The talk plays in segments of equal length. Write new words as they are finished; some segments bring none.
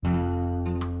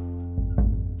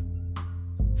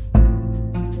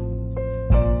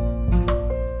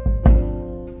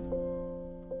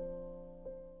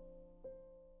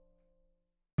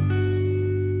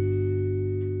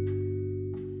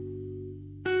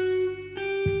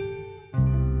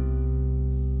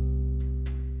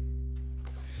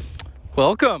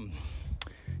Welcome.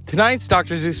 Tonight's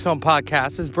Dr. Zeus Film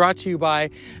Podcast is brought to you by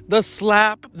the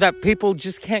slap that people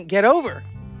just can't get over.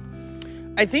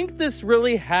 I think this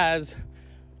really has,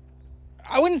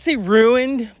 I wouldn't say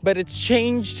ruined, but it's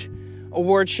changed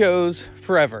award shows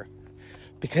forever.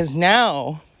 Because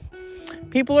now,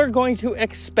 people are going to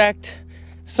expect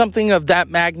something of that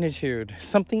magnitude,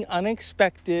 something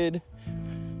unexpected,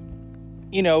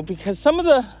 because some of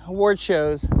the award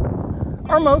shows,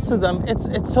 or most of them,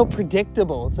 it's so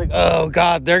predictable. It's like, oh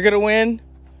God, they're going to win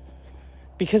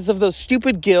because of those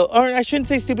stupid guilds, or I shouldn't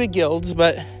say stupid guilds,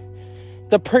 but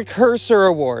the precursor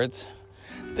awards.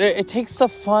 It takes the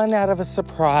fun out of a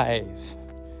surprise.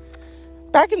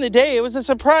 Back in the day, it was a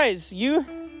surprise. You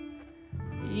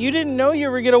didn't know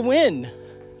you were going to win.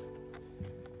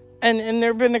 And there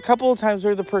have been a couple of times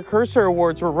where the precursor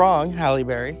awards were wrong, Halle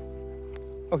Berry.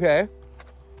 Okay.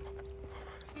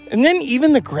 And then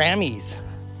even the Grammys.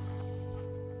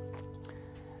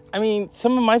 I mean,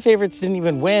 some of my favorites didn't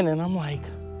even win, and I'm like,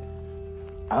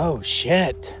 oh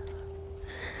shit.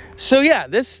 So yeah,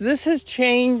 this has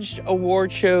changed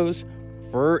award shows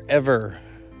forever.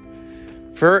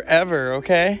 Forever,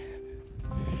 okay?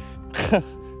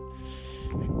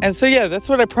 And so yeah, that's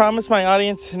what I promised my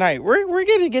audience tonight. We're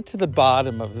going to get to the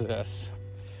bottom of this.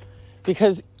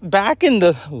 Because back in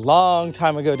the long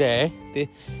time ago day, the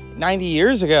 90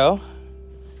 years ago,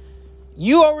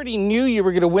 you already knew you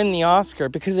were going to win the Oscar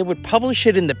because they would publish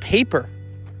it in the paper.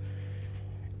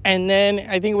 And then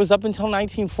I think it was up until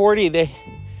 1940,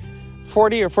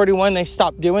 40 or 41, they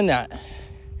stopped doing that.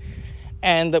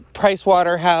 And the Price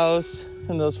Waterhouse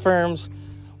and those firms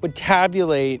would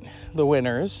tabulate the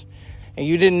winners. And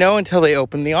you didn't know until they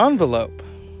opened the envelope.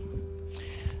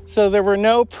 So there were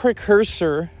no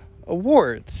precursor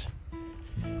awards.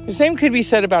 The same could be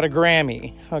said about a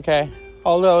Grammy, okay?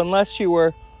 Although unless you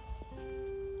were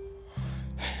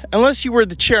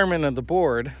the chairman of the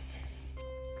board,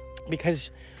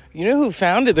 because you know who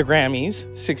founded the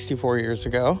Grammys 64 years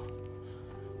ago?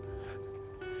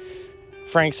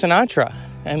 Frank Sinatra.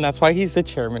 And that's why he's the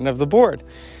chairman of the board.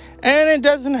 And it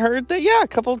doesn't hurt that, a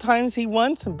couple of times he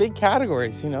won some big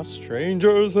categories,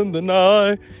 Strangers in the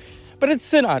Night. But it's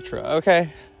Sinatra,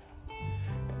 okay?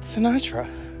 It's Sinatra.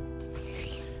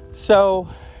 So,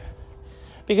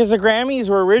 because the Grammys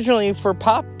were originally for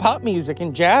pop music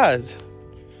and jazz.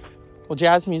 Well,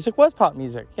 jazz music was pop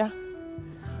music, yeah.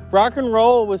 Rock and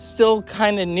roll was still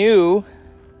kind of new.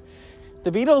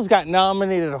 The Beatles got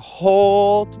nominated a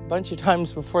whole bunch of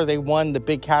times before they won the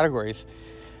big categories.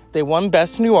 They won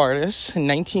Best New Artist in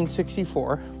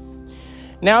 1964.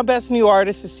 Now Best New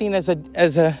Artist is seen as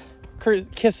a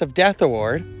kiss of death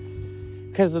award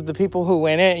because of the people who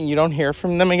win it and you don't hear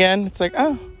from them again. It's like,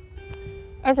 oh,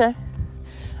 okay.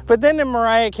 But then in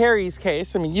Mariah Carey's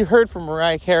case, you heard from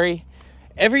Mariah Carey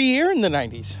every year in the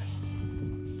 90s.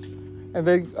 And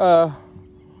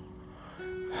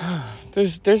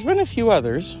there's been a few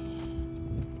others.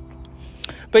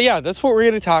 But yeah, that's what we're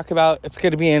going to talk about. It's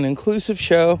going to be an inclusive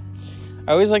show.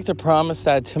 I always like to promise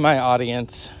that to my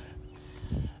audience.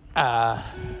 I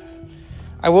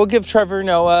will give Trevor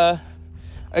Noah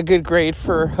a good grade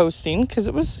for hosting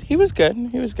because he was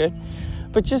good.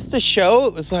 But just the show,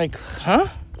 it was like, huh?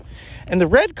 And the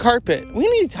red carpet, we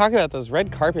need to talk about those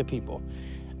red carpet people.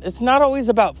 It's not always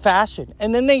about fashion.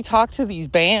 And then they talk to these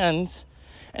bands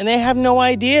and they have no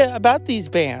idea about these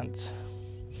bands.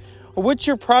 What's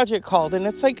your project called? And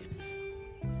it's like,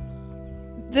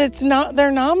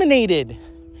 they're nominated.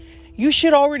 You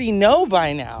should already know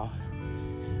by now.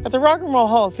 At the Rock and Roll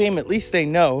Hall of Fame, at least they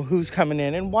know who's coming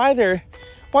in and why they're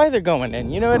going in.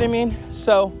 You know what I mean?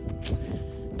 So,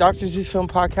 Dr. Zeus Film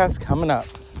Podcast coming up.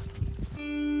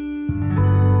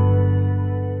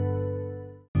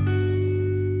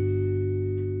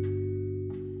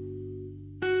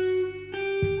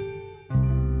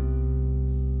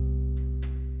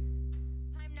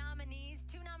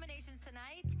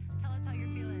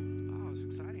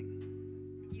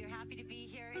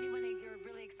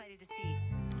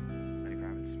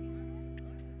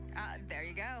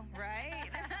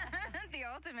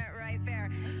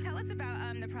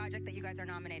 The project that you guys are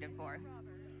nominated for?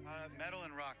 Metal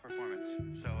and rock performance.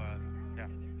 So, yeah.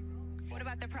 What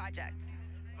about the project?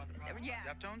 Yeah.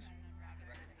 Deftones?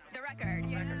 The record,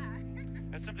 yeah.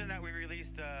 That's something that we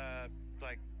released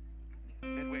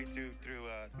midway through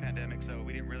the pandemic, so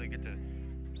we didn't really get to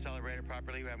celebrate it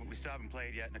properly. We still haven't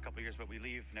played yet in a couple of years, but we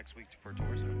leave next week for a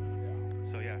tour.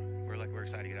 So yeah, we're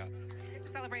excited to get out. To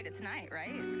celebrate it tonight, right?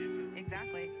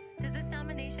 Exactly. Does this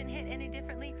nomination hit any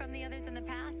differently from the others in the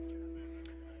past?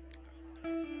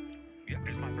 Yeah,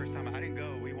 it's my first time. I didn't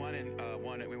go. We won a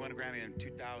Grammy in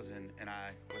 2000, and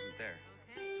I wasn't there.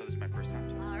 Okay. so this is my first time.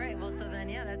 So. All right. Well, so then,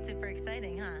 yeah, that's super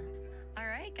exciting, huh? All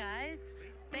right, guys.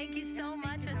 Thank you so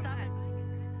much for stopping.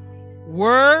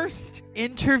 Worst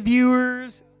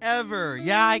interviewers ever.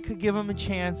 Yeah, I could give them a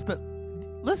chance, but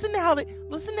listen to how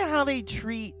they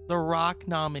treat the rock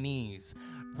nominees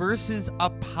versus a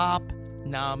pop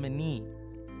nominee.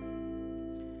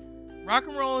 Rock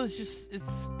and roll is just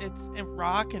it's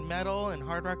rock and metal and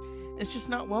hard rock. It's just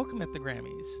not welcome at the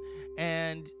Grammys.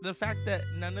 And the fact that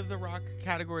none of the rock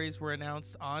categories were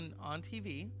announced on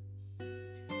TV,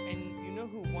 and you know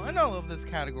who won all of those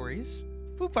categories?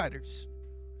 Foo Fighters.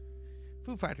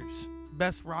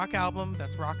 Best rock album,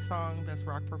 best rock song, best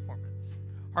rock performance,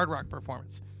 hard rock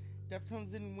performance.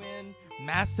 Deftones didn't win.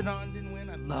 Mastodon didn't win.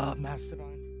 I love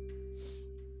Mastodon.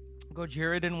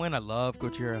 Gojira didn't win. I love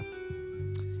Gojira.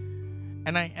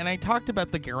 And I talked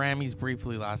about the Grammys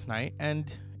briefly last night,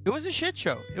 and it was a shit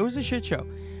show.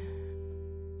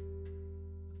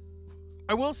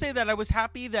 I will say that I was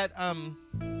happy that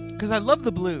because I love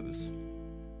the blues.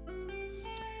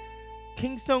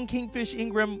 Kingstone Kingfish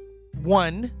Ingram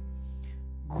won.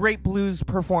 Great blues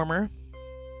performer.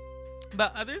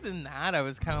 But other than that, I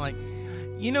was kind of like,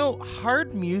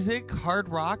 hard music, hard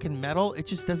rock, and metal, it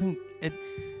just doesn't...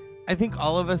 I think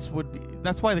all of us would be...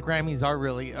 That's why the Grammys are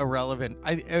really irrelevant.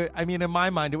 I mean, in my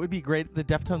mind, it would be great if the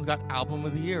Deftones got Album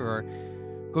of the Year or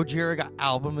Gojira got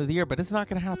Album of the Year, but it's not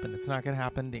going to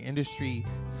happen. The industry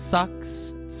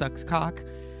sucks. It sucks cock.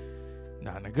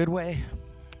 Not in a good way.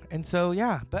 And so,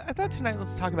 yeah. But I thought tonight,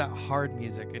 let's talk about hard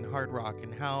music and hard rock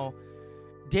and how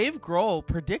Dave Grohl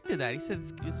predicted that. He said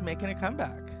it's making a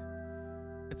comeback.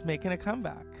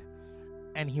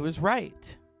 And he was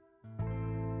right.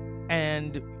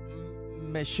 And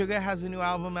Meshuggah has a new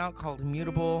album out called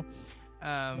Immutable.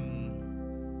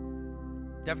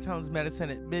 Deftones Medicine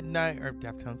at Midnight, or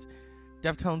Deftones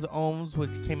Ohms,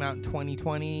 which came out in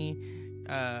 2020.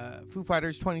 Foo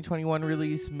Fighters 2021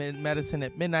 release, Medicine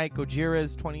at Midnight.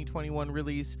 Gojira's 2021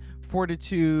 release,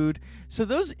 Fortitude. So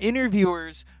those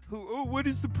interviewers who, what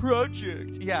is the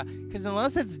project? Yeah, because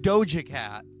unless it's Doja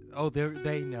Cat,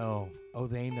 they know.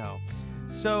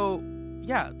 So,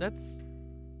 yeah, that's...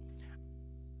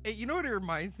 You know what it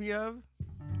reminds me of?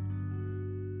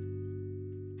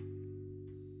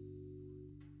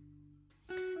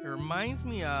 It reminds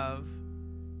me of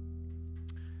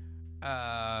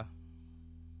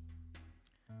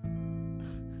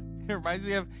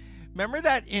remember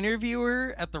that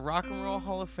interviewer at the Rock and Roll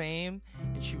Hall of Fame,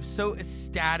 and she was so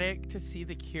ecstatic to see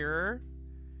The Cure?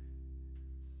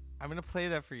 I'm going to play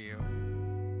that for you.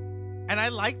 And I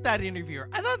liked that interviewer.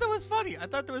 I thought that was funny.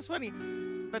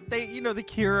 But they, The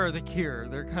Cure are The Cure.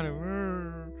 They're kind of...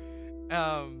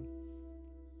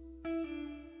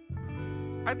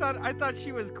 I thought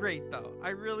she was great, though. I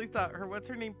really thought her... What's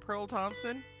her name? Pearl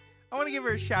Thompson? I want to give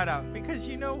her a shout-out, because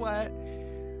you know what?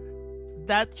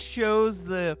 That shows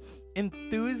the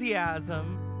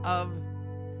enthusiasm of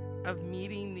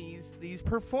meeting these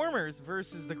performers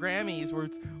versus the Grammys, where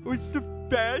it's the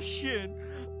fashion.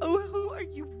 Oh, who are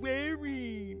you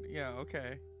wearing? Yeah,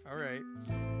 okay. All right.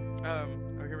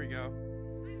 Here we go.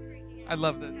 I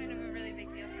love this. Kind of a really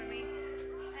big deal for me.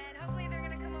 And hopefully they're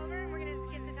going to come over and we're going to just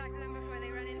get to talk to them before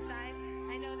they run inside.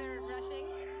 I know they're rushing,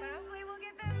 but hopefully we'll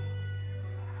get them.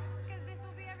 Because this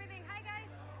will be everything. Hi,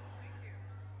 guys. Thank you.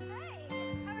 Hi.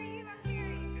 How are you? I'm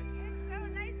Carrie. It's so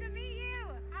nice to meet you.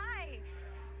 Hi.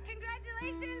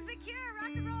 Congratulations, The Cure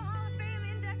Rock and Roll Hall of Fame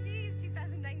inductees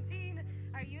 2019.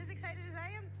 Are you as excited as I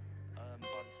am? By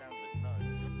the sounds of it, no.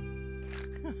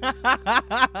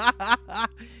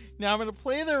 Now I'm gonna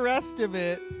play the rest of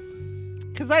it,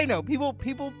 because I know people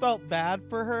felt bad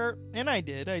for her, and I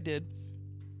did,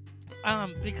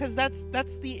 because that's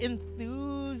the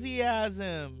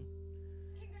enthusiasm.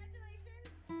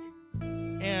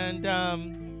 Congratulations. And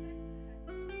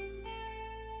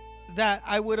that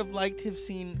I would have liked to have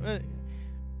seen, but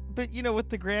with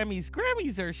the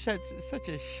Grammys are such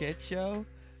a shit show.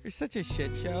 They're such a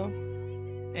shit show.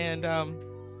 And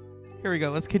here we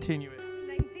go. Let's continue it.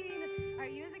 2019. Are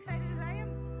you as excited as I am?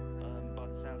 By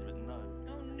the sounds of it, no.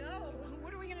 Oh no!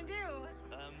 What are we gonna do?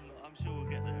 I'm sure we'll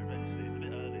get there eventually. It's a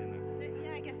bit early, isn't it?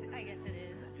 Yeah, I guess it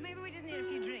is. Maybe we just need a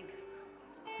few drinks.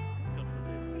 God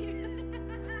forbid.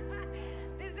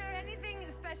 Is there anything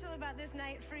special about this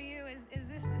night for you? Is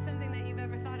this something that you've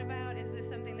ever thought about? Is this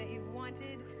something that you've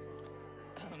wanted?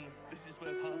 This is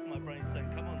where half my brain's saying,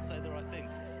 come on, say the right thing.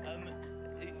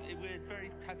 We're very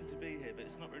happy to be here, but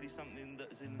it's not really something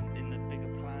that's in the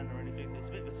bigger plan or anything. It's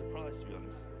a bit of a surprise, to be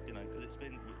honest, because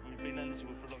we've been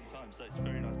eligible for a long time, so it's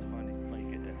very nice to finally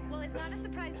make it there. Well, it's not a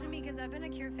surprise to me, because I've been a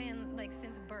Cure fan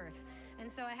since birth, And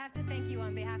so I have to thank you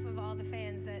on behalf of all the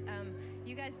fans that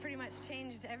you guys pretty much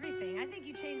changed everything. I think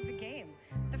you changed the game.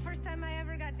 The first time I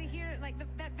ever got to hear, like,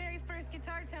 that very first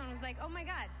guitar tone was like, oh my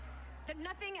God, that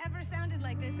nothing ever sounded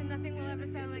like this and nothing will ever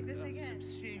sound like this again.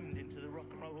 Subsumed into the Rock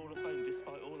and Roll Hall of Fame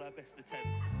despite all our best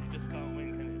attempts. You just can't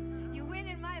win, can you? You win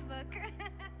in my book.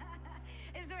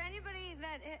 Is there anybody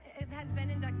that has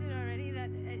been inducted already that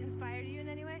inspired you in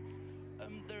any way?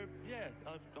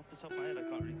 Off the top of my head, I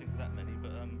can't really think of that many,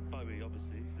 but Bowie,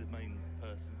 obviously, he's the main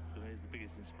person for me, he's the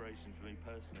biggest inspiration for me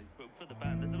personally. But for the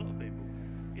band, there's a lot of people.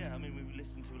 Yeah, I mean, we've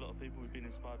listened to a lot of people, we've been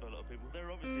inspired by a lot of people. There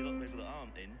are obviously a lot of people that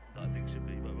aren't in, that I think should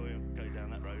be, but we won't go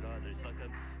down that road either. It's like,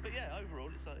 but yeah, overall,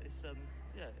 it's.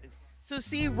 So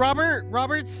see,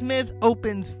 Robert Smith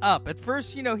opens up. At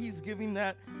first, he's giving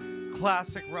that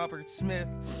classic Robert Smith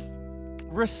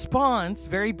response,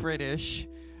 very British,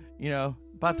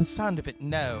 by the sound of it,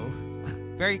 no.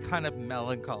 Very kind of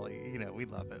melancholy, we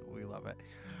love it.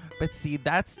 But see,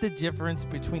 that's the difference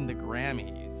between the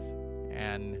Grammys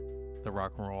and the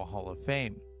Rock and Roll Hall of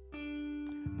Fame.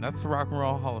 And that's the Rock and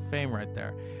Roll Hall of Fame right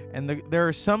there. And there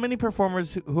are so many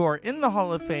performers who are in the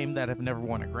Hall of Fame that have never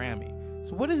won a Grammy.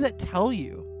 So what does that tell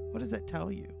you?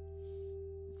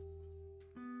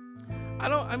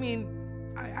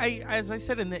 I as I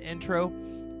said in the intro,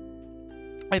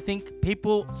 I think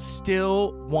people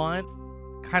still want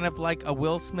kind of like a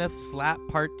Will Smith slap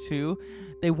part 2.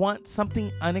 They want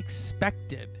something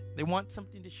unexpected. They want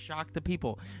something to shock the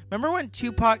people. Remember when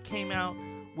Tupac came out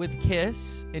with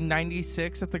Kiss in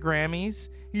 96 at the Grammys?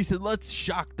 He said, let's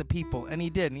shock the people. And he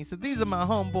did. And he said, these are my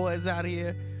homeboys out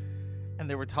here. And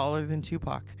they were taller than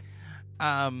Tupac.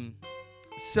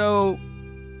 So,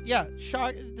 yeah,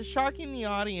 shocking the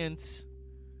audience.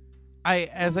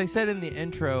 As I said in the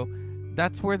intro,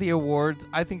 that's where the awards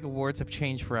have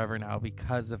changed forever now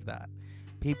because of that.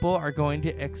 People are going to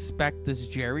expect this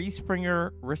Jerry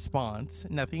Springer response,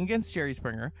 nothing against Jerry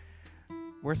Springer,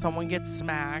 where someone gets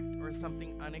smacked or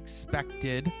something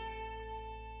unexpected,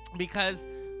 because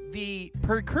the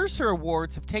Precursor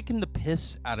Awards have taken the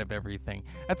piss out of everything.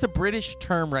 That's a British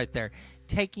term right there,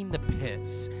 taking the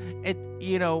piss.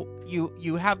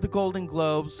 You have the Golden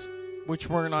Globes, which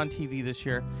weren't on TV this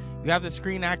year. You have the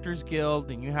Screen Actors Guild,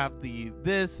 and you have the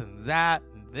this and that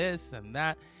and this and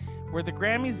that. Where the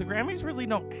Grammys really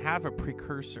don't have a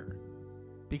precursor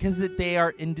because they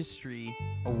are industry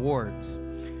awards.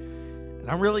 And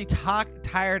I'm really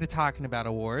tired of talking about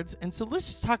awards. And so let's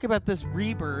just talk about this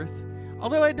rebirth.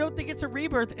 Although I don't think it's a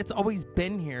rebirth, it's always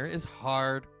been here, is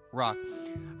hard rock.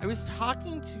 I was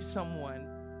talking to someone,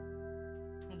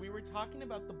 and we were talking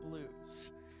about the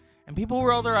blues. And people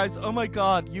roll their eyes, oh my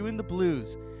God, you and the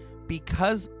blues.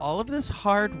 Because all of this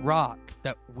hard rock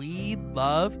that we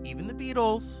love, even the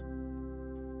Beatles,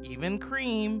 even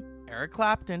Cream, Eric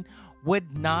Clapton,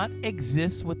 would not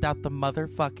exist without the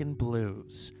motherfucking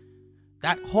blues.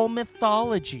 That whole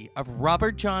mythology of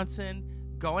Robert Johnson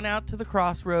going out to the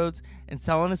crossroads and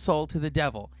selling his soul to the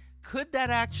devil. Could that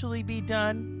actually be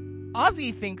done?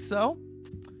 Ozzy thinks so.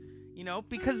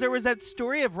 Because there was that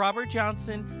story of Robert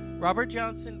Johnson. Robert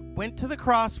Johnson went to the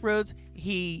crossroads.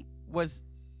 He was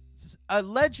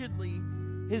allegedly,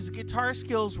 his guitar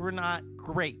skills were not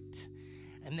great.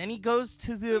 And then he goes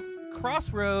to the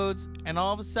crossroads, and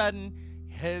all of a sudden,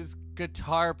 his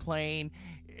guitar playing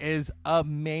is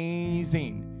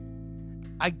amazing.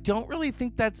 I don't really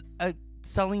think that's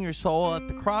selling your soul at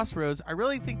the crossroads. I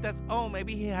really think that's,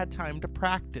 maybe he had time to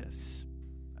practice.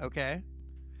 Okay?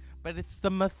 But it's the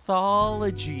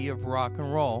mythology of rock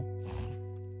and roll.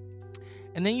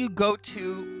 And then you go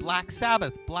to Black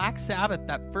Sabbath. Black Sabbath,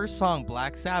 that first song,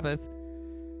 Black Sabbath.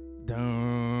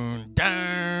 Dun,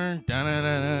 dun, dun, dun,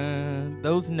 dun.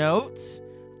 Those notes,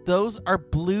 those are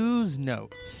blues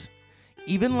notes.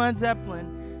 Even Led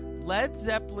Zeppelin,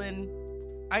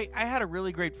 I had a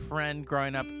really great friend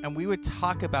growing up, and we would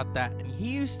talk about that. And he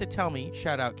used to tell me,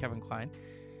 shout out Kevin Klein,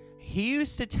 he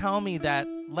used to tell me that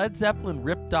Led Zeppelin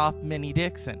ripped off Minnie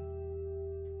Dixon.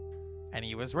 And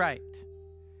he was right.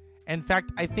 In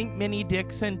fact, I think Minnie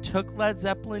Dixon took Led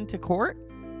Zeppelin to court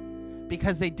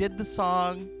because they did the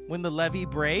song When the Levee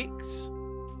Breaks.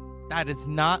 That is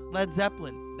not Led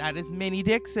Zeppelin. That is Minnie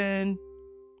Dixon.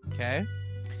 Okay?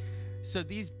 So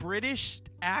these British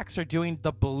acts are doing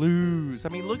the blues. I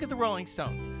mean, look at the Rolling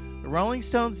Stones. The Rolling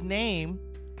Stones' name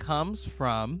comes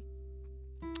from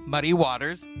Muddy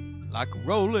Waters, like a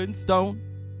Rolling Stone.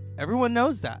 Everyone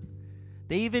knows that.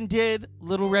 They even did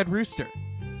Little Red Rooster.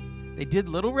 They did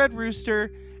Little Red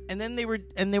Rooster, and then they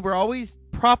were always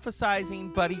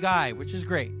prophesizing Buddy Guy, which is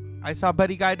great. I saw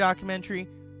Buddy Guy documentary.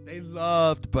 They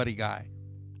loved Buddy Guy.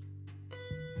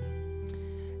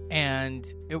 And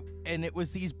it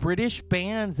was these British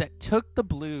bands that took the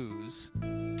blues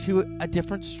to a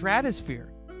different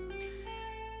stratosphere.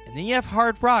 And then you have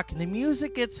hard rock, and the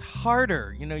music gets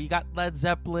harder. You know, you got Led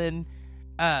Zeppelin,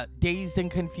 Dazed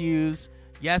and Confused.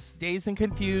 Yes, Dazed and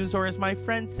Confused, or as my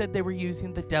friend said, they were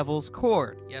using the devil's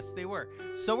chord. Yes, they were.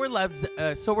 So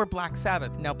were Black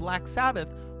Sabbath. Now, Black Sabbath,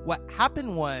 what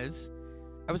happened was,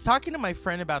 I was talking to my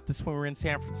friend about this when we were in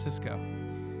San Francisco.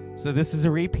 So this is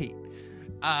a repeat.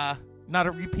 Not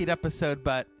a repeat episode,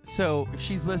 but so if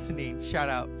she's listening, shout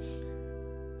out.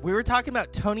 We were talking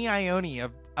about Tony Iommi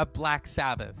of Black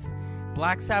Sabbath.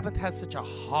 Black Sabbath has such a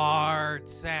hard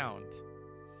sound.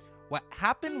 What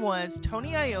happened was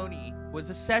Tony Iommi was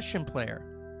a session player.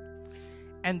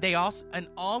 And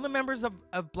all the members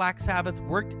of Black Sabbath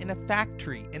worked in a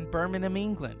factory in Birmingham,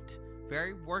 England.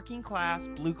 Very working class,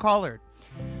 blue collared.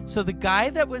 So the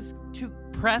guy that was to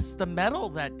press the metal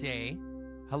that day,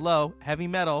 hello, heavy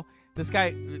metal, this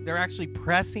guy, they're actually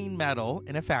pressing metal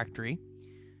in a factory,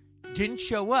 didn't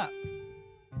show up.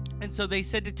 And so they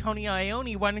said to Tony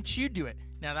Iommi, why don't you do it?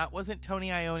 Now, that wasn't Tony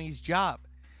Iommi's job.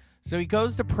 So he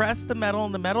goes to press the metal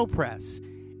in the metal press.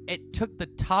 It took the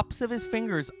tops of his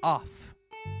fingers off.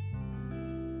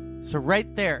 So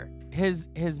right there, his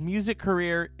music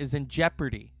career is in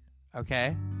jeopardy,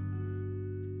 okay?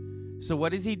 So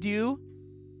what does he do?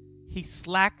 He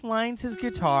slacklines his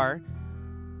guitar,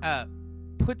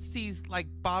 puts these like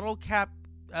bottle cap,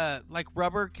 like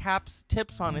rubber caps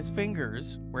tips on his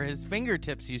fingers where his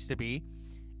fingertips used to be,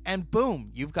 and boom,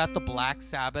 you've got the Black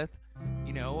Sabbath,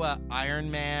 you know,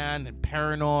 Iron Man and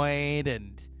Paranoid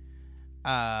and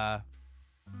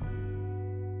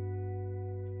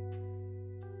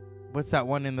what's that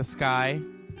one in the sky?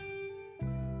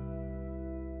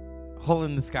 Hole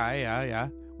in the Sky, yeah.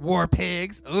 War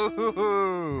Pigs,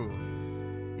 ooh,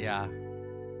 yeah.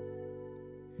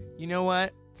 You know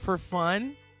what? For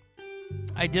fun,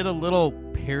 I did a little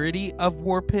parody of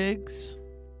War Pigs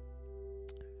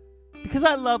because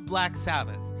I love Black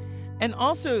Sabbath. And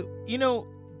also, you know,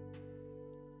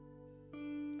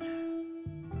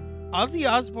 Ozzy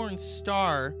Osbourne's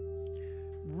star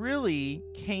really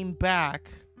came back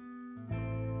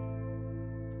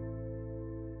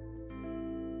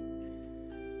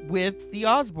with the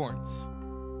Osbournes.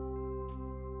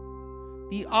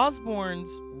 The Osbournes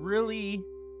really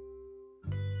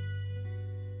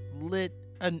lit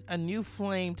a new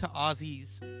flame to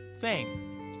Ozzy's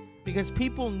fame, because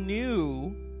people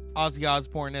knew Ozzy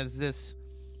Osbourne as this,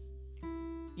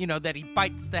 you know, that he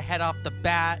bites the head off the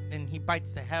bat and he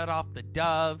bites the head off the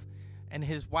dove, and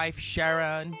his wife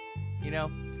Sharon, you know,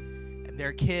 and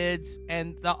their kids.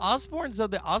 And the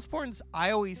Osbournes,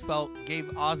 I always felt gave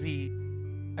Ozzy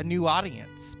a new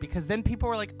audience, because then people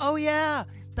were like, oh yeah,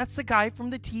 that's the guy from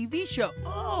the TV show.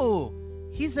 Oh,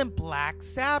 he's in Black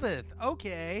Sabbath.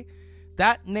 Okay.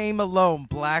 That name alone,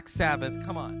 Black Sabbath.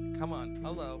 Come on.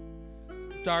 Hello.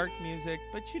 Dark music,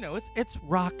 but you know, it's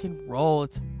rock and roll.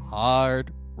 It's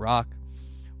hard rock.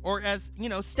 Or as, you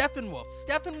know,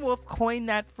 Steppenwolf coined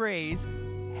that phrase,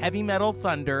 heavy metal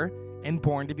thunder and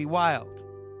Born to Be Wild.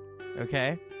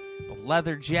 Okay? The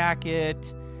leather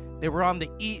jacket. They were on the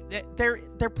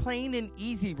they're playing an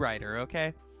Easy Rider,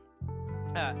 okay?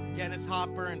 Dennis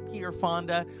Hopper and Peter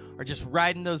Fonda are just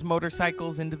riding those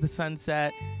motorcycles into the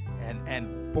sunset,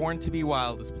 and Born to Be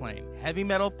Wild is playing. Heavy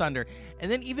metal thunder.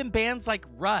 And then even bands like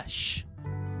Rush,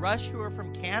 who are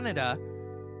from Canada,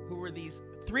 who were these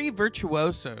three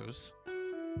virtuosos.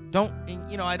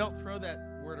 I don't throw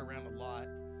that word around a lot.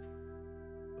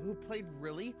 Who played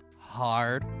really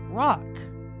hard rock,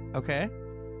 okay?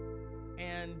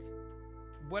 And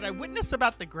what I witnessed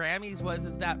about the Grammys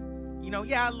is that, you know,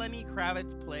 yeah, Lenny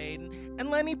Kravitz played, and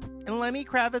Lenny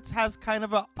Kravitz has kind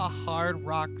of a hard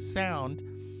rock sound,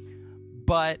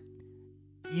 but,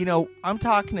 you know, I'm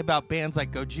talking about bands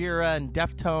like Gojira and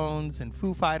Deftones and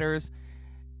Foo Fighters.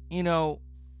 You know,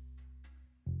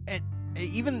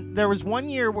 even there was one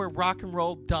year where rock and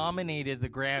roll dominated the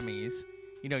Grammys.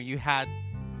 You know, you had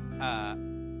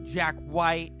Jack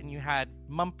White, and you had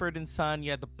Mumford and Son,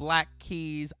 you had the Black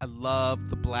Keys. I love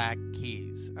the Black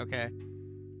Keys, okay?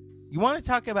 You want to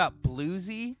talk about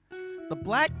bluesy? The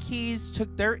Black Keys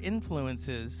took their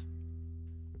influences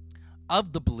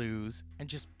of the blues and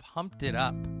just pumped it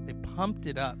up. They pumped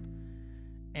it up.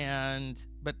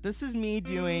 But this is me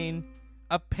doing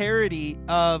a parody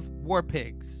of War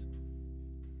Pigs.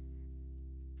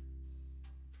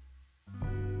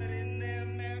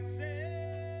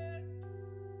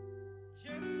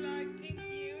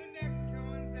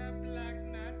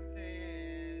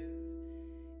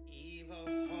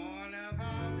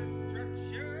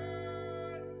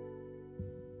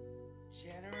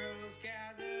 Generals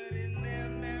gathered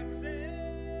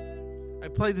I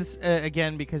played this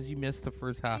again because you missed the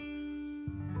first half.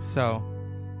 So,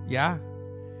 yeah.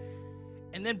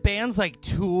 And then bands like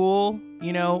Tool,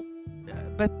 you know,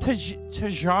 but to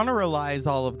generalize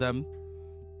all of them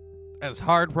as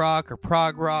hard rock or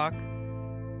prog rock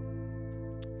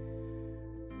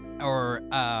or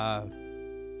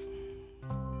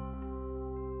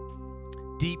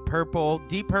Deep Purple.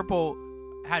 Deep Purple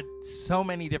had so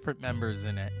many different members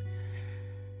in it.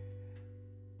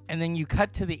 And then you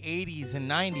cut to the 80s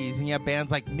and 90s and you have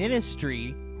bands like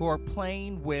Ministry who are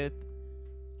playing with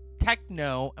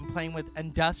techno and playing with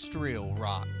industrial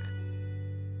rock.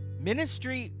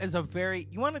 Ministry is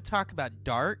you want to talk about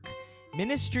dark?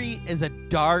 Ministry is a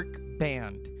dark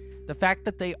band. The fact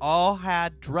that they all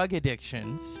had drug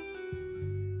addictions,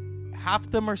 half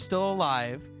of them are still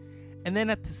alive, and then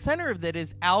at the center of it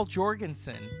is Al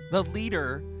Jorgensen, the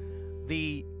leader,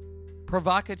 the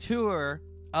provocateur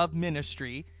of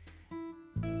Ministry,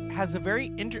 has a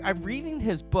very I'm reading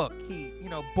his book. He, you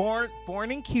know,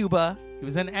 born in Cuba, he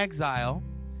was in exile,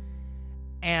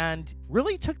 and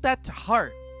really took that to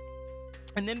heart.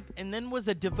 And then was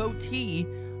a devotee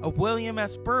of William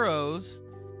S. Burroughs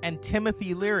and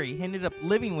Timothy Leary. He ended up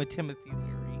living with Timothy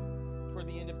Leary toward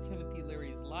the end of Timothy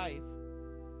Leary's life.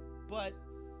 But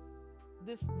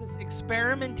this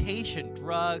experimentation,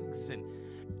 drugs,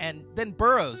 and then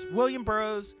Burroughs, William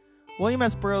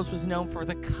S. Burroughs was known for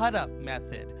the cut-up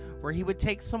method, where he would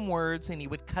take some words and he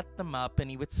would cut them up and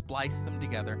he would splice them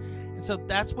together. And so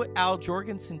that's what Al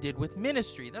Jorgensen did with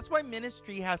Ministry. That's why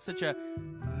Ministry has such a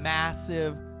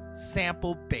massive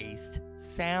sample-based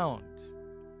sound.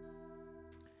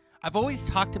 I've always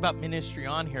talked about Ministry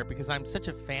on here because I'm such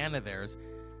a fan of theirs.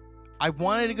 I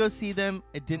wanted to go see them.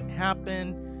 It didn't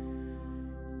happen.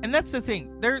 And that's the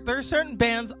thing. There are certain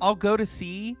bands I'll go to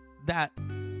see that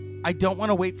I don't want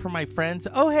to wait for my friends.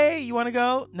 Oh, hey, you want to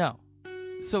go? No.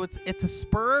 So it's a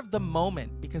spur of the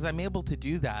moment because I'm able to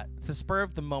do that. It's a spur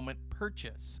of the moment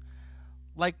purchase.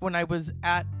 Like when I was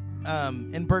at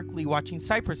in Berkeley watching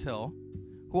Cypress Hill,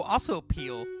 who also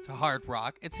appeal to hard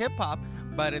rock. It's hip hop,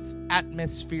 but it's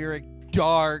atmospheric,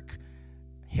 dark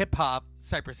hip hop.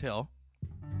 Cypress Hill.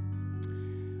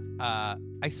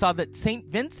 I saw that St.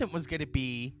 Vincent was going to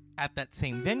be at that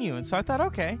same venue, and so I thought,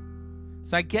 okay.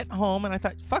 So I get home and I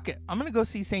thought, fuck it, I'm going to go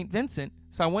see St. Vincent.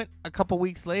 So I went a couple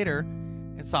weeks later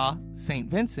and saw St.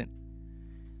 Vincent.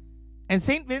 And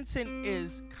St. Vincent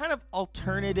is kind of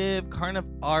alternative, kind of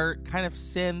art, kind of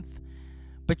synth,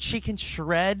 but she can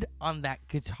shred on that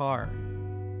guitar.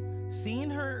 Seeing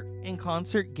her in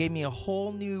concert gave me a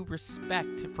whole new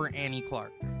respect for Annie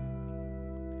Clark.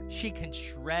 She can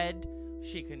shred,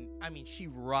 she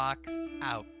rocks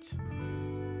out.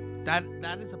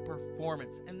 That is a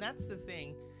performance, and that's the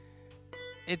thing.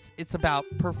 It's about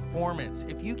performance.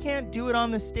 If you can't do it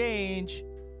on the stage,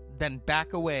 then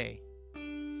back away.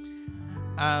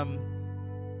 And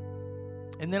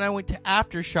then I went to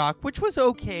Aftershock, which was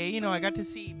okay. You know, I got to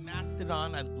see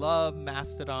Mastodon. I love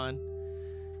Mastodon.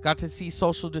 Got to see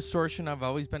Social Distortion. I've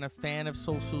always been a fan of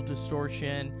Social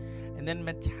Distortion. And then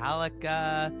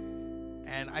Metallica.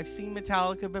 And I've seen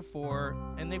Metallica before,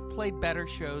 and they've played better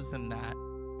shows than that.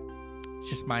 It's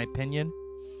just my opinion.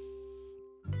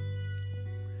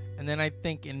 And then I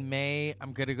think in May,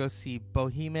 I'm going to go see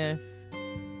Behemoth.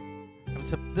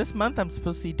 This month, I'm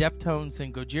supposed to see Deftones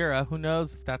and Gojira. Who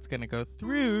knows if that's going to go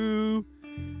through?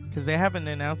 Because they haven't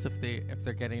announced if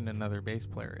they're getting another bass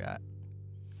player yet.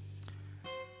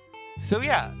 So,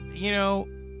 yeah, you know,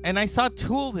 and I saw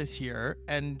Tool this year,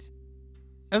 and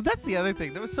that's the other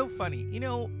thing. That was so funny. You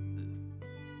know,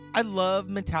 I love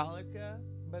Metallica,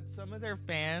 but some of their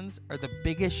fans are the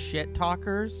biggest shit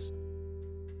talkers.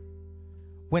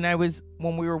 When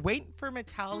we were waiting for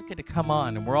Metallica to come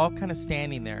on, and we're all kind of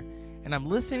standing there, and I'm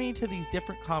listening to these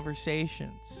different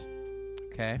conversations,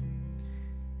 okay?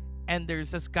 And there's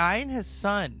this guy and his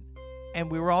son, and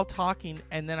we were all talking,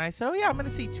 and then I said, oh yeah, I'm going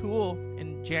to see Tool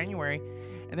in January.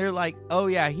 And they're like, oh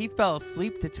yeah, he fell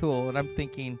asleep to Tool. And I'm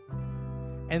thinking,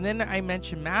 and then I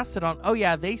mentioned Mastodon. Oh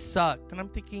yeah, they sucked. And I'm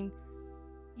thinking,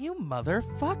 you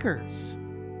motherfuckers.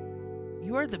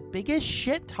 You are the biggest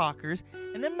shit talkers.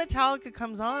 And then Metallica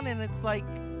comes on, and it's like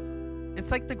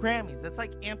the Grammys. It's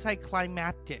like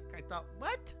anticlimactic. I thought,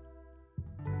 what?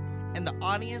 And the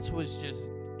audience was just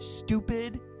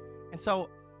stupid. And so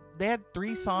they had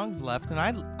 3 songs left, and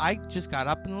I just got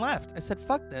up and left. I said,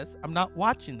 fuck this. I'm not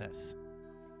watching this.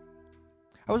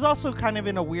 I was also kind of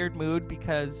in a weird mood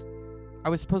because I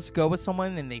was supposed to go with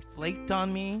someone, and they flaked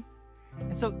on me.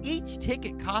 And so each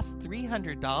ticket cost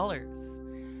 $300.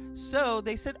 So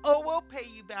they said, oh, we'll pay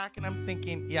you back. And I'm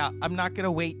thinking, yeah, I'm not going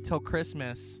to wait till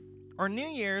Christmas or New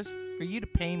Year's for you to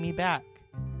pay me back.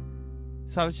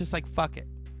 So I was just like, fuck it.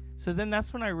 So then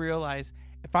that's when I realized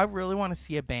if I really want to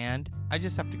see a band, I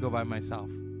just have to go by myself.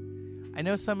 I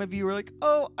know some of you are like,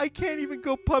 oh, I can't even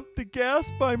go pump the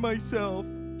gas by myself.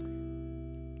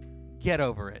 Get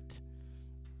over it.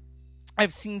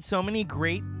 I've seen so many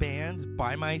great bands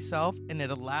by myself, and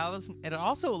it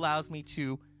also allows me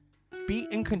to be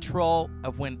in control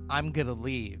of when I'm going to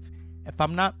leave. If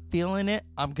I'm not feeling it,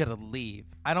 I'm going to leave.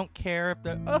 I don't care if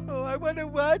I want to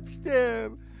watch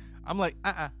them. I'm like,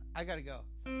 I got to go.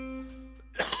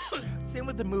 Same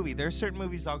with the movie. There are certain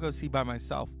movies I'll go see by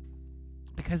myself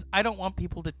because I don't want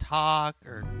people to talk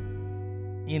or,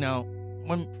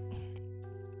 when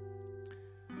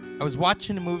I was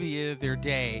watching a movie the other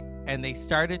day and they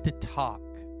started to talk,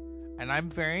 and I'm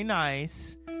very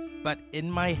nice, but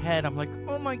in my head, I'm like,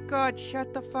 oh my God,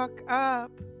 shut the fuck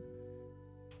up.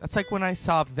 That's like when I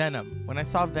saw Venom. When I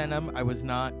saw Venom, I was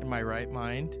not in my right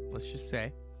mind, let's just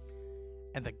say.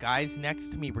 And the guys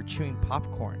next to me were chewing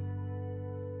popcorn.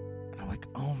 And I'm like,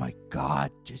 oh my God,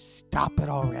 just stop it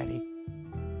already.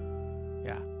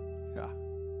 Yeah.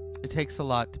 It takes a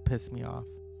lot to piss me off.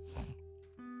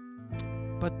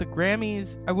 But the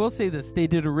Grammys, I will say this, they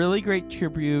did a really great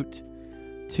tribute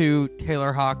to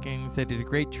Taylor Hawkins. They did a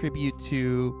great tribute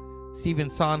to Stephen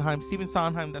Sondheim. Stephen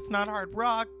Sondheim, that's not hard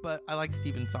rock, but I like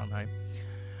Stephen Sondheim.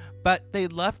 But they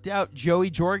left out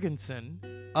Joey Jorgensen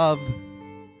of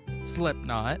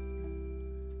Slipknot.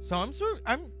 So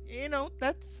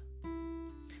that's...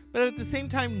 But at the same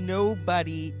time,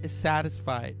 nobody is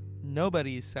satisfied.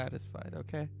 Nobody is satisfied,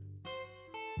 okay?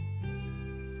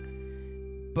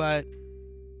 But...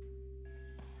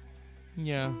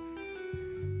 yeah.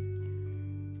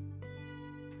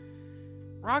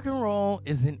 Rock and roll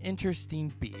is an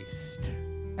interesting beast.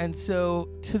 And so,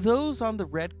 to those on the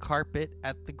red carpet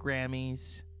at the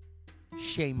Grammys,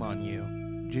 shame on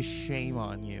you. Just shame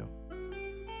on you.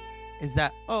 Is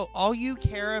that, all you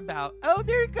care about,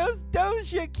 there goes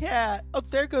Doja Cat. Oh,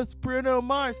 there goes Bruno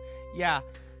Mars. Yeah,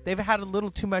 they've had a little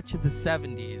too much of the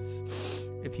 70s,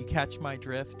 if you catch my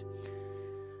drift.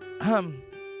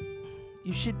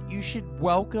 You should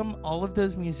welcome all of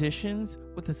those musicians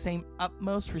with the same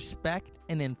utmost respect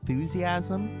and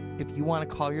enthusiasm if you want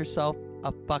to call yourself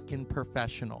a fucking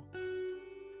professional.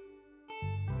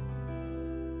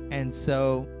 And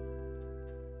so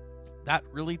that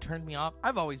really turned me off.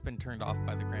 I've always been turned off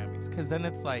by the Grammys because then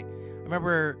it's like, I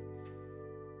remember,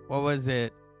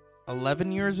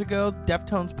 11 years ago,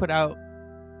 Deftones put out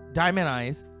Diamond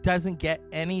Eyes, doesn't get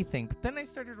anything. But then I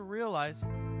started to realize,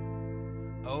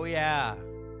 oh yeah,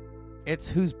 it's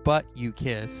whose butt you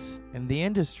kiss in the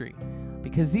industry.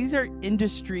 Because these are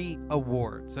industry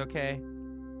awards, okay?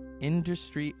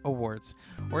 Industry awards.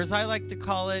 Or as I like to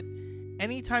call it,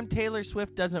 anytime Taylor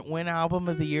Swift doesn't win Album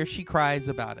of the Year, she cries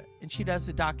about it. And she does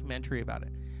a documentary about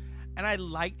it. And I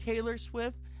like Taylor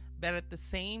Swift, but at the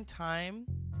same time,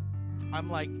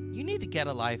 I'm like, you need to get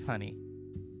a life, honey.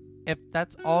 If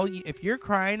that's all you... If you're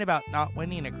crying about not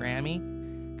winning a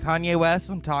Grammy, Kanye West,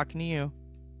 I'm talking to you.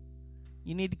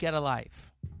 You need to get a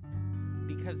life.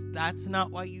 Because that's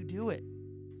not why you do it.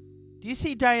 Do you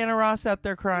see Diana Ross out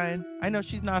there crying? I know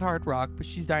she's not hard rock, but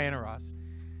she's Diana Ross.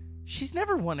 She's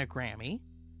never won a Grammy.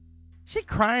 She's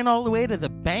crying all the way to the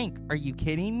bank. Are you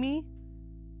kidding me?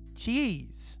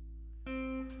 Jeez.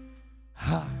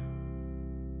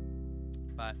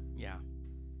 But, yeah.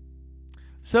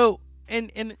 So,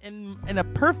 in a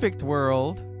perfect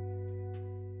world,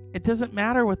 it doesn't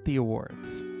matter what the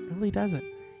awards. It really doesn't.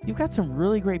 You've got some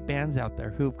really great bands out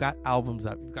there who've got albums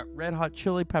up. You've got Red Hot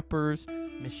Chili Peppers,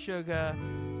 Meshuggah,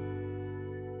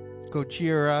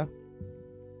 Gojira,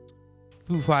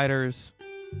 Foo Fighters,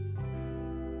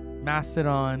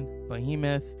 Mastodon,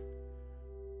 Behemoth.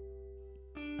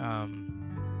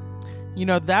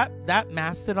 That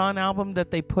Mastodon album that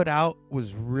they put out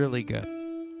was really good.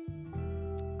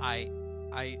 I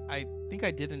think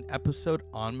I did an episode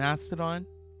on Mastodon.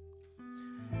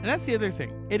 And that's the other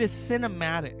thing. It is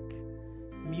cinematic.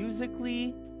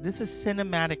 Musically, this is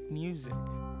cinematic music.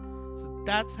 So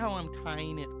that's how I'm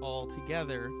tying it all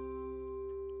together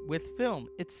with film.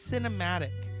 It's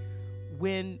cinematic.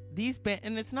 When these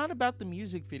and it's not about the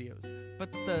music videos, but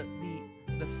the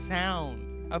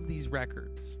sound of these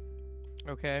records.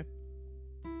 Okay?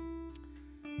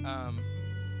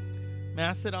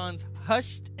 Mastodon's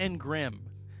Hushed and Grim.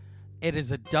 It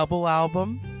is a double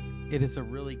album. It is a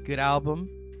really good album.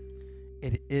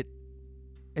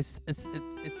 It's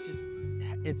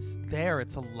there.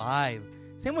 It's alive.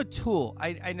 Same with Tool.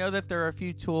 I know that there are a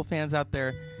few Tool fans out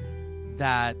there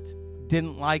that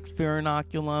didn't like Fear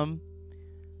Inoculum.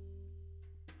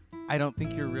 I don't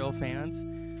think you're real fans.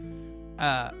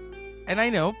 And I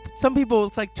know some people,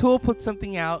 it's like Tool puts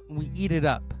something out and we eat it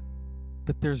up.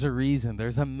 But there's a reason.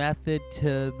 There's a method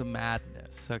to the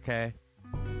madness, okay?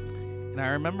 And I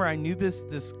remember I knew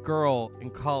this girl in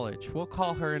college. We'll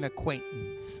call her an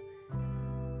acquaintance.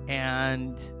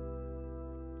 And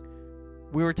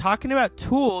we were talking about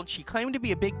Tool. She claimed to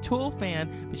be a big Tool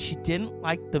fan, but she didn't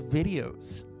like the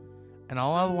videos. And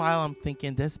all the while I'm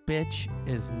thinking, this bitch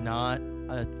is not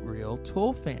a real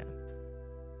Tool fan.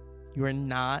 You are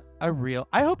not a real...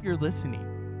 I hope you're listening.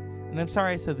 And I'm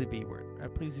sorry I said the B word.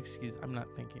 Please excuse... I'm not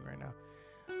thinking right now.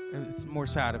 It's more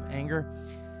so out of anger.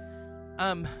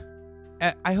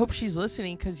 I hope she's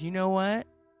listening, because you know what?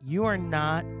 You are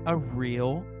not a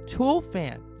real Tool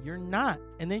fan. You're not.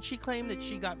 And then she claimed that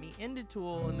she got me into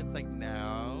Tool, and it's like,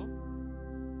 no.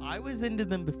 I was into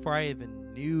them before I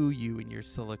even knew you and your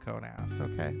silicone ass,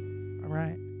 okay? All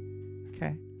right?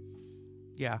 Okay?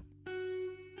 Yeah.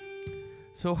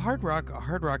 So hard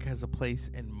rock has a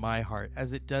place in my heart,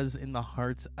 as it does in the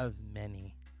hearts of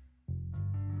many.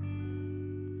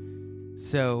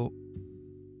 So,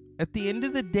 at the end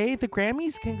of the day, the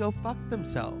Grammys can go fuck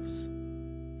themselves.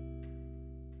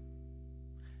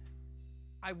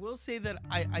 I will say that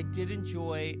I did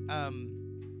enjoy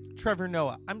Trevor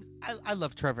Noah. I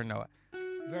love Trevor Noah.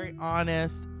 Very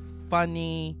honest,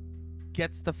 funny,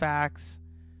 gets the facts.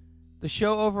 The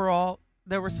show overall,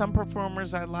 there were some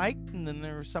performers I liked, and then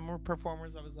there were some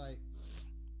performers I was like,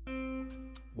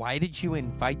 why did you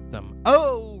invite them?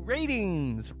 Oh,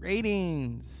 ratings.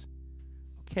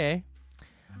 Okay.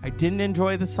 I didn't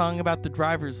enjoy the song about the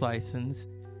driver's license.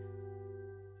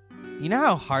 You know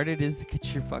how hard it is to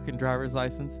get your fucking driver's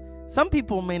license? Some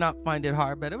people may not find it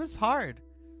hard, but it was hard.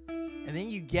 And then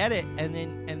you get it, and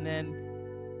then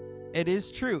it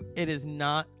is true. It is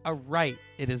not a right.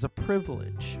 It is a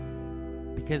privilege.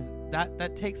 Because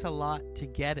that takes a lot to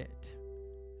get it.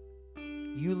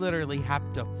 You literally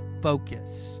have to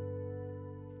focus.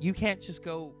 You can't just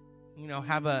go,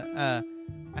 have a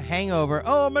hangover.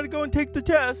 Oh, I'm going to go and take the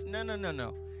test.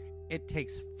 No. It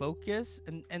takes focus.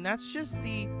 And that's just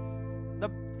the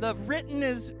written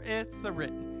it's the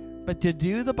written. But to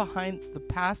do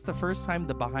the first time,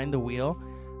 the behind the wheel,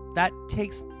 that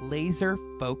takes laser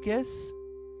focus,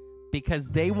 because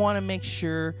they want to make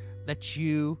sure that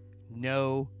you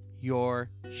know your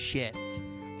shit.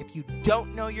 If you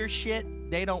don't know your shit,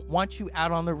 they don't want you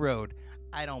out on the road.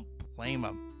 I don't blame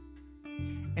them.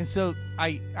 And so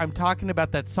I'm talking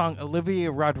about that song,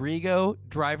 Olivia Rodrigo,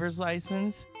 Driver's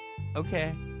License.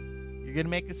 Okay, you're gonna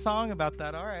make a song about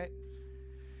that, all right.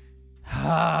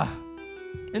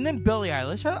 And then Billie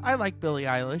Eilish. I like Billie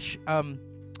Eilish.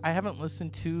 I haven't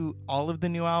listened to all of the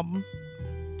new album.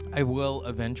 I will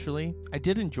eventually. I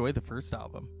did enjoy the first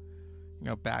album.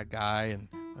 Bad Guy and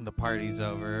When the Party's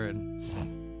Over, and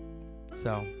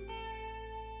so.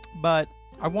 But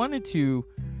I wanted to,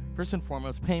 first and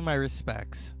foremost, pay my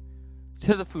respects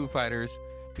to the Foo Fighters,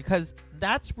 because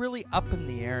that's really up in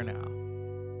the air now.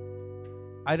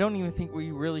 I don't even think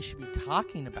we really should be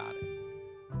talking about it.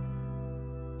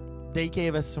 They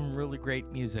gave us some really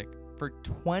great music for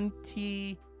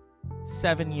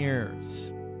 27 years,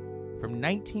 from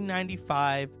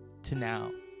 1995 to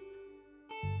now.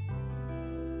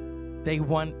 They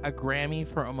won a Grammy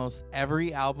for almost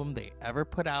every album they ever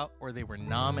put out, or they were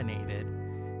nominated.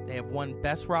 They have won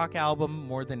Best Rock Album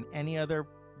more than any other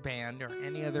band or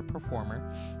any other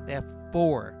performer. They have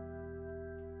 4.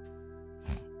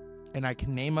 And I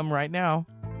can name them right now.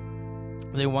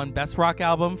 They won Best Rock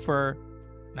Album for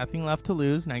Nothing Left to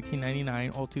Lose,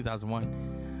 1999,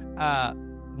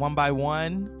 2001. One by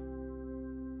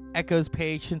One, Echoes,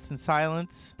 Patience, and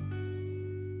Silence.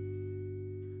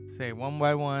 Say One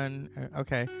by One.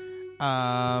 Okay.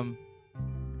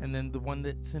 And then the one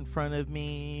that's in front of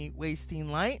me,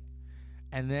 Wasting Light.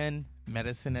 And then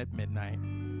Medicine at Midnight.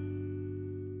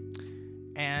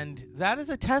 And that is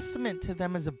a testament to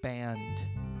them as a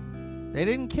band. They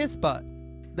didn't kiss butt.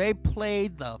 They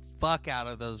played the fuck out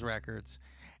of those records.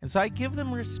 And so I give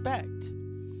them respect.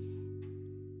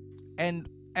 And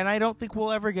I don't think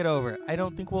we'll ever get over it. I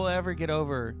don't think we'll ever get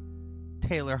over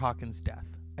Taylor Hawkins' death.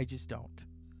 I just don't.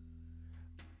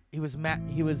 He was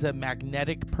a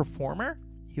magnetic performer.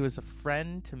 He was a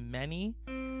friend to many.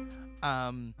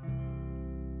 And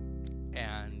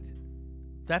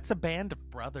that's a band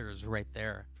of brothers right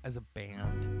there as a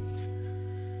band.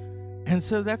 And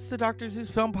so that's the Dr. Zeus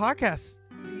Film Podcast.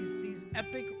 These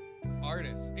epic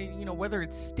artists. And, whether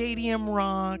it's stadium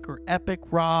rock or epic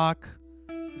rock.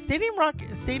 Stadium rock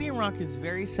is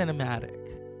very cinematic.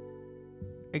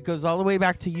 It goes all the way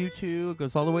back to U2. It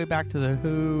goes all the way back to The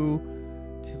Who,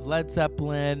 to Led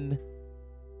Zeppelin,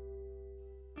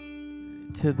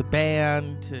 to the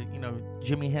band, to, you know,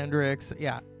 Jimi Hendrix,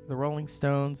 the Rolling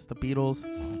Stones, the Beatles.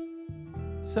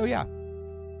 So yeah,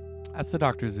 that's the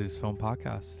Dr. Zeus Film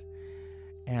Podcast.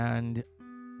 And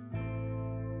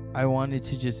I wanted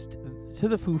to just, to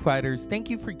the Foo Fighters, thank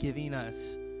you for giving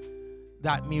us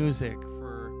that music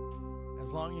for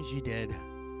as long as you did.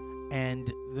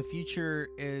 And the future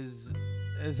is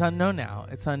unknown now.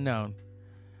 It's unknown.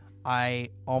 I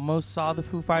almost saw the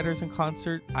Foo Fighters in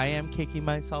concert. I am kicking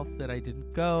myself that I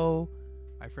didn't go.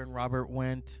 My friend Robert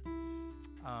went.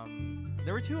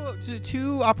 There were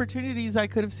two opportunities I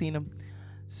could have seen them.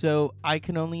 So I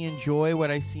can only enjoy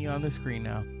what I see on the screen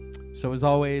now. So as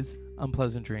always,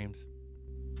 unpleasant dreams.